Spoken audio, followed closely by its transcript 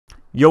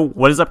Yo,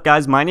 what is up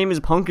guys? My name is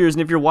Punkers,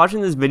 and if you're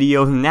watching this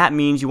video, then that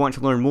means you want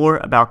to learn more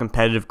about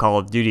competitive Call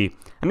of Duty.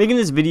 I'm making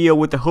this video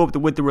with the hope that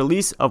with the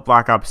release of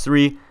Black Ops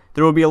 3,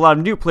 there will be a lot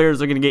of new players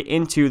that are going to get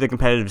into the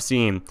competitive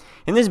scene.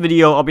 In this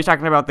video, I'll be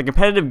talking about the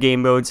competitive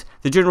game modes,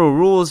 the general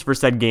rules for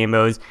said game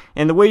modes,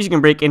 and the ways you can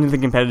break into the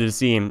competitive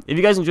scene. If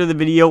you guys enjoyed the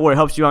video or it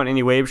helps you out in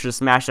any way, be sure to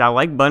smash that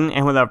like button,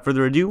 and without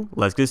further ado,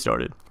 let's get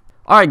started.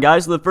 Alright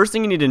guys, so the first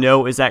thing you need to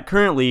know is that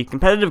currently,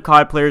 competitive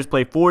COD players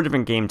play 4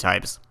 different game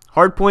types: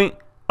 Hardpoint,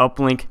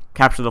 Uplink,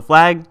 Capture the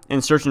Flag,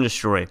 and Search and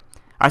Destroy.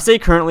 I say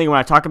currently when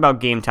I talk about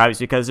game types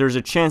because there's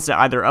a chance that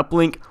either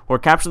Uplink or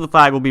Capture the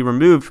Flag will be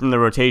removed from the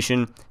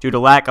rotation due to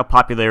lack of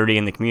popularity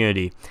in the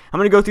community. I'm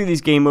going to go through these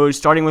game modes,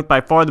 starting with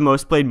by far the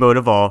most played mode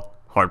of all,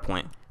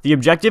 Hardpoint. The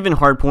objective in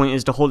Hardpoint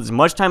is to hold as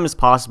much time as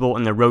possible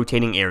in the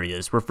rotating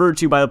areas, referred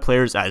to by the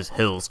players as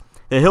hills.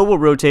 The hill will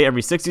rotate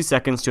every 60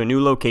 seconds to a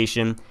new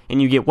location,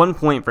 and you get 1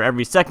 point for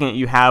every second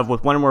you have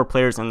with one or more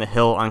players on the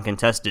hill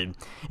uncontested.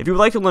 If you would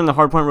like to learn the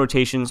hardpoint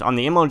rotations on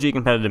the MLG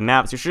competitive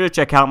maps, be sure to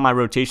check out my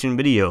rotation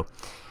video.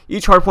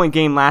 Each hardpoint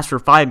game lasts for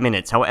 5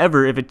 minutes,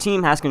 however, if a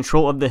team has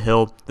control of the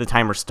hill, the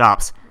timer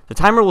stops. The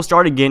timer will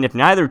start again if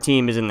neither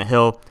team is in the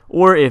hill,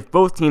 or if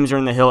both teams are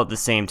in the hill at the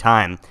same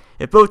time.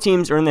 If both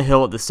teams are in the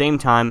hill at the same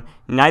time,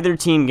 neither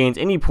team gains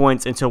any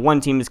points until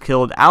one team is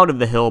killed out of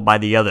the hill by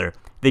the other.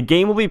 The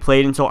game will be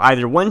played until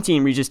either one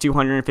team reaches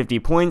 250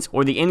 points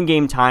or the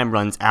in-game time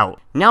runs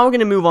out. Now we're going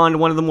to move on to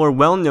one of the more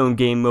well-known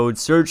game modes,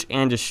 Search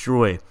and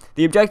Destroy.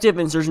 The objective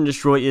in Search and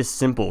Destroy is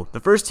simple. The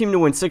first team to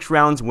win 6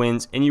 rounds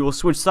wins, and you will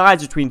switch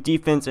sides between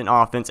defense and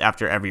offense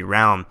after every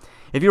round.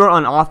 If you are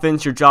on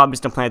offense, your job is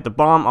to plant the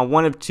bomb on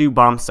one of 2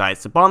 bomb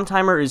sites. The bomb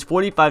timer is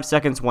 45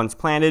 seconds once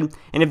planted,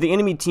 and if the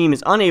enemy team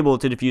is unable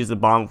to defuse the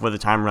bomb before the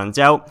time runs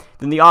out,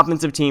 then the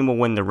offensive team will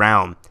win the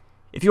round.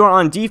 If you are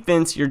on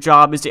defense, your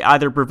job is to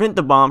either prevent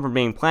the bomb from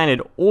being planted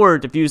or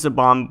defuse the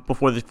bomb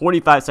before the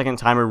 45-second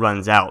timer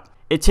runs out.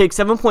 It takes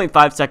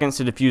 7.5 seconds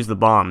to defuse the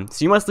bomb,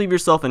 so you must leave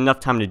yourself enough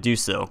time to do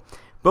so.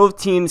 Both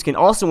teams can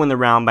also win the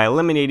round by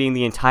eliminating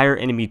the entire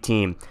enemy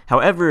team.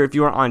 However, if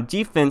you are on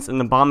defense and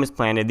the bomb is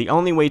planted, the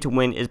only way to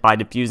win is by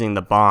defusing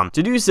the bomb.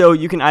 To do so,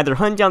 you can either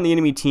hunt down the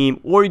enemy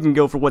team, or you can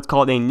go for what's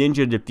called a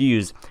ninja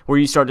defuse, where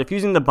you start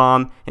defusing the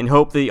bomb and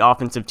hope the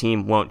offensive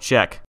team won't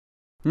check.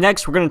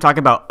 Next, we're going to talk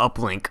about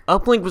Uplink.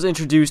 Uplink was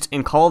introduced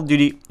in Call of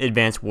Duty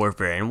Advanced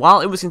Warfare, and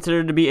while it was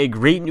considered to be a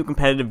great new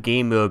competitive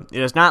game mode, it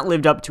has not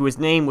lived up to its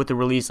name with the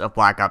release of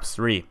Black Ops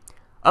 3.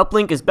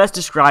 Uplink is best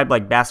described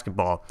like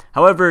basketball.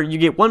 However, you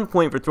get 1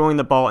 point for throwing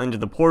the ball into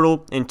the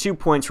portal, and 2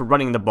 points for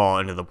running the ball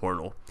into the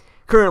portal.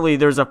 Currently,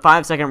 there's a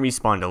 5-second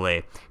respawn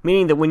delay,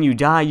 meaning that when you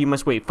die, you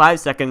must wait 5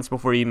 seconds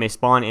before you may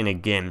spawn in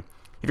again.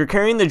 If you're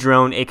carrying the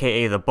drone,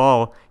 aka the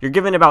ball, you're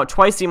given about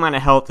twice the amount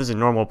of health as a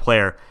normal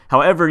player.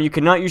 However, you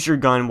cannot use your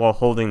gun while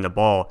holding the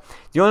ball.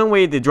 The only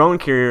way the drone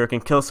carrier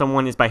can kill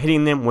someone is by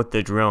hitting them with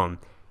the drone.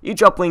 Each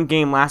Uplink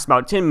game lasts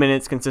about 10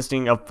 minutes,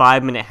 consisting of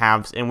 5-minute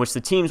halves in which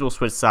the teams will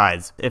switch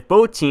sides. If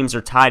both teams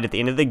are tied at the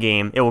end of the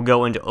game, it will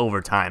go into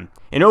overtime.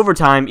 In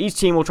overtime, each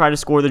team will try to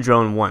score the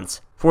drone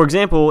once. For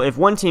example, if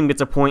one team gets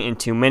a point in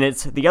 2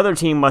 minutes, the other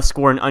team must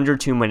score in under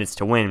 2 minutes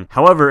to win.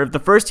 However, if the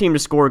first team to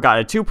score got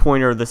a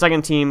 2-pointer, the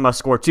second team must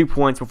score 2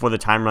 points before the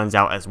time runs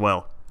out as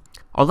well.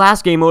 Our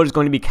last game mode is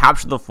going to be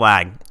Capture the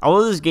Flag.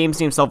 Although this game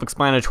seems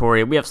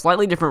self-explanatory, we have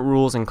slightly different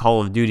rules in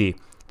Call of Duty.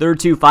 There are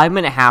 2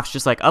 5-minute halves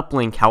just like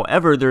Uplink,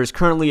 however, there is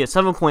currently a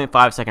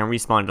 7.5 second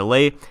respawn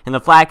delay, and the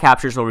flag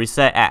captures will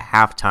reset at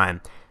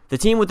halftime. The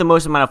team with the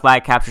most amount of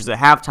flag captures at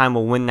halftime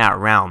will win that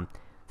round.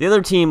 The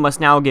other team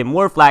must now get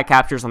more flag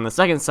captures on the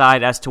second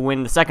side as to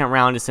win the second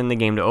round to send the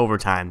game to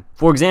overtime.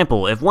 For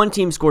example, if one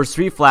team scores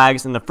 3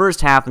 flags in the first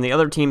half and the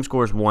other team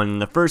scores 1,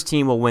 the first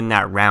team will win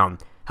that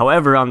round.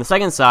 However, on the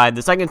second side,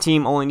 the second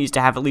team only needs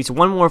to have at least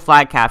 1 more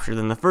flag capture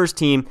than the first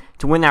team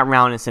to win that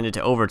round and send it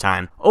to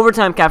overtime.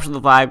 Overtime Capture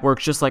the Flag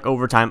works just like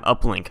overtime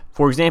Uplink.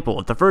 For example,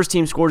 if the first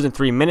team scores in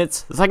 3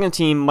 minutes, the second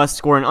team must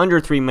score in under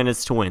 3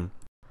 minutes to win.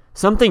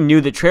 Something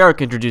new that Treyarch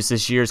introduced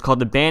this year is called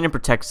the Ban and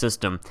Protect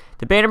system.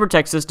 The Ban and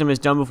Protect system is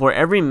done before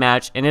every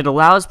match, and it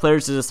allows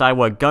players to decide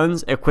what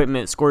guns,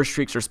 equipment, score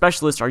streaks, or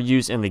specialists are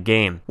used in the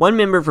game. One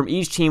member from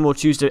each team will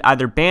choose to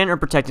either ban or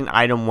protect an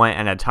item one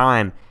at a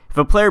time. If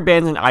a player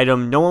bans an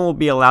item, no one will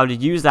be allowed to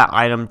use that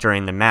item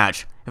during the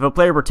match. If a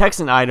player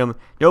protects an item,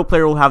 no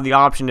player will have the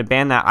option to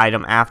ban that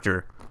item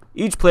after.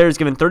 Each player is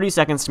given 30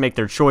 seconds to make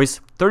their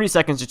choice, 30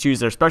 seconds to choose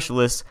their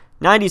specialists,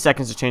 90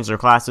 seconds to change their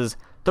classes,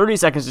 30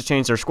 seconds to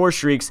change their score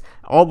streaks,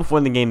 all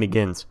before the game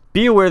begins.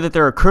 Be aware that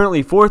there are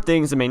currently 4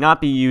 things that may not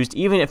be used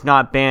even if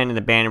not banned in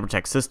the Ban and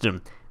Protect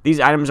system. These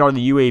items are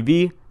the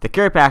UAV, the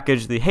care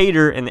package, the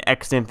Hater, and the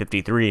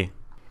XM53.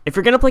 If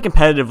you're going to play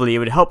competitively, it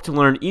would help to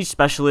learn each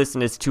specialist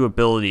and its 2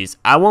 abilities.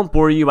 I won't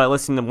bore you by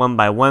listing them one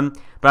by one,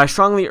 but I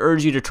strongly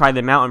urge you to try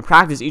them out and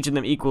practice each of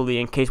them equally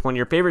in case one of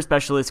your favorite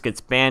specialists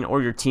gets banned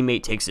or your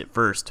teammate takes it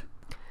first.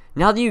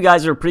 Now that you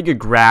guys are a pretty good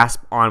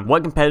grasp on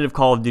what competitive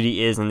Call of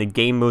Duty is and the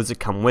game modes that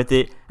come with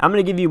it, I'm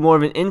going to give you more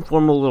of an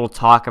informal little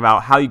talk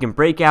about how you can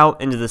break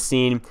out into the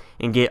scene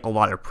and get a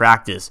lot of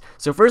practice.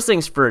 So first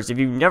things first, if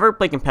you've never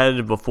played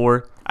competitive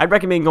before, I'd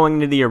recommend going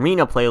into the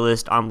Arena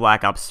playlist on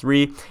Black Ops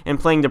 3 and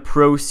playing the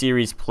Pro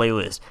Series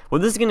playlist.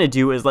 What this is going to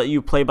do is let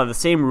you play by the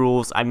same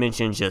rules I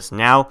mentioned just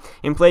now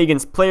and play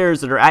against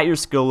players that are at your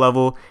skill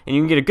level, and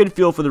you can get a good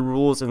feel for the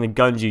rules and the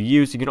guns you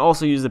use. You can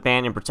also use the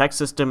ban and protect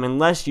system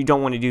unless you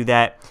don't want to do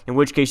that, in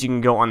which case you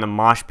can go on the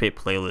Mosh Pit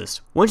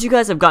playlist. Once you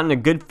guys have gotten a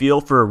good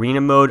feel for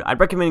Arena mode, I'd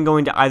recommend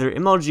going to either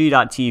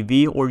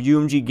MLG.tv or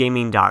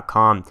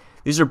UMGgaming.com.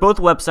 These are both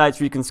websites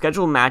where you can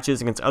schedule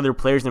matches against other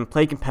players and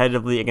play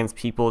competitively against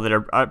people that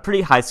are at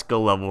pretty high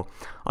skill level.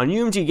 On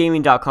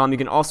UMGgaming.com, you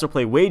can also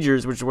play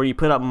wagers, which is where you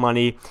put up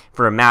money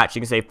for a match.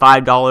 You can say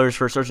 $5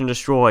 for search and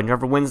destroy, and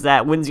whoever wins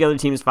that wins the other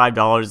team's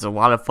 $5. It's a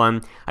lot of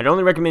fun. I'd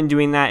only recommend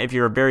doing that if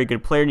you're a very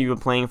good player and you've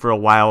been playing for a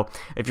while.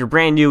 If you're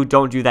brand new,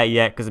 don't do that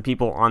yet because the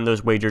people on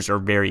those wagers are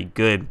very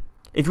good.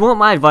 If you want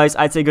my advice,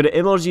 I'd say go to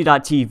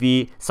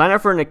MLG.tv, sign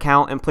up for an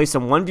account, and play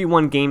some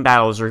 1v1 game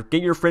battles, or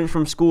get your friends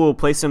from school,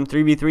 play some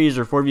 3v3s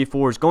or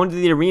 4v4s, go into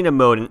the arena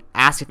mode and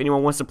ask if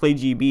anyone wants to play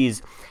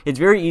GBs. It's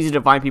very easy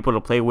to find people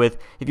to play with.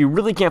 If you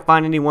really can't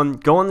find anyone,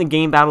 go on the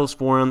game battles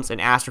forums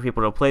and ask for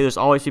people to play. There's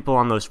always people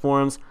on those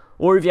forums.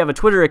 Or if you have a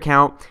Twitter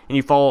account and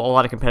you follow a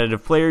lot of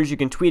competitive players, you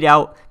can tweet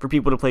out for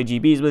people to play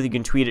GBs with. You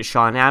can tweet at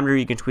Sean Abner,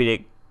 you can tweet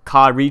at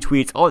COD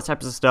retweets, all that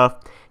types of stuff,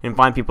 and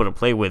find people to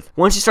play with.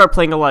 Once you start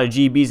playing a lot of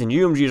GBs and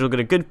UMGs, you'll get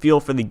a good feel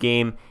for the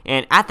game,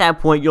 and at that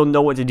point, you'll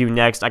know what to do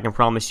next. I can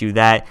promise you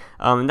that.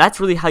 That's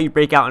really how you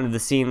break out into the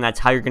scene. That's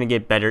how you're going to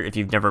get better if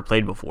you've never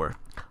played before.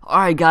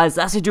 Alright guys,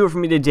 that's going to do it for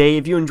me today.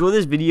 If you enjoyed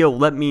this video,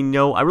 let me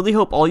know. I really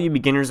hope all you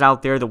beginners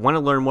out there that want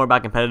to learn more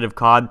about competitive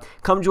COD,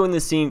 come join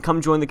the scene,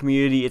 come join the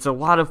community. It's a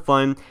lot of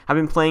fun. I've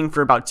been playing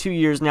for about 2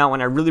 years now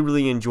and I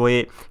really enjoy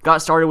it.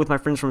 Got started with my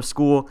friends from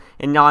school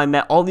and now I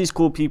met all these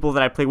cool people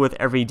that I play with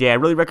every day. I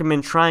really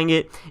recommend trying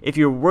it. If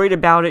you're worried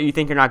about it, you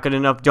think you're not good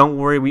enough, don't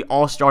worry. We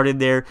all started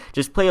there.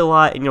 Just play a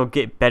lot and you'll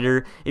get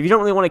better. If you don't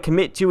really want to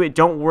commit to it,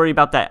 don't worry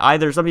about that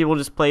either. Some people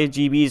just play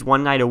GBs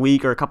one night a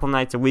week or a couple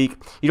nights a week.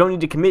 You don't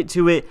need to commit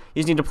to it.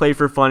 You just need to play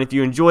for fun. If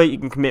you enjoy it, you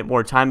can commit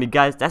more time. But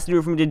guys, that's the do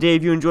it for me today.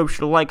 If you enjoyed, be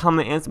sure to like,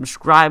 comment, and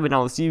subscribe, and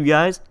I'll see you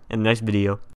guys in the next video.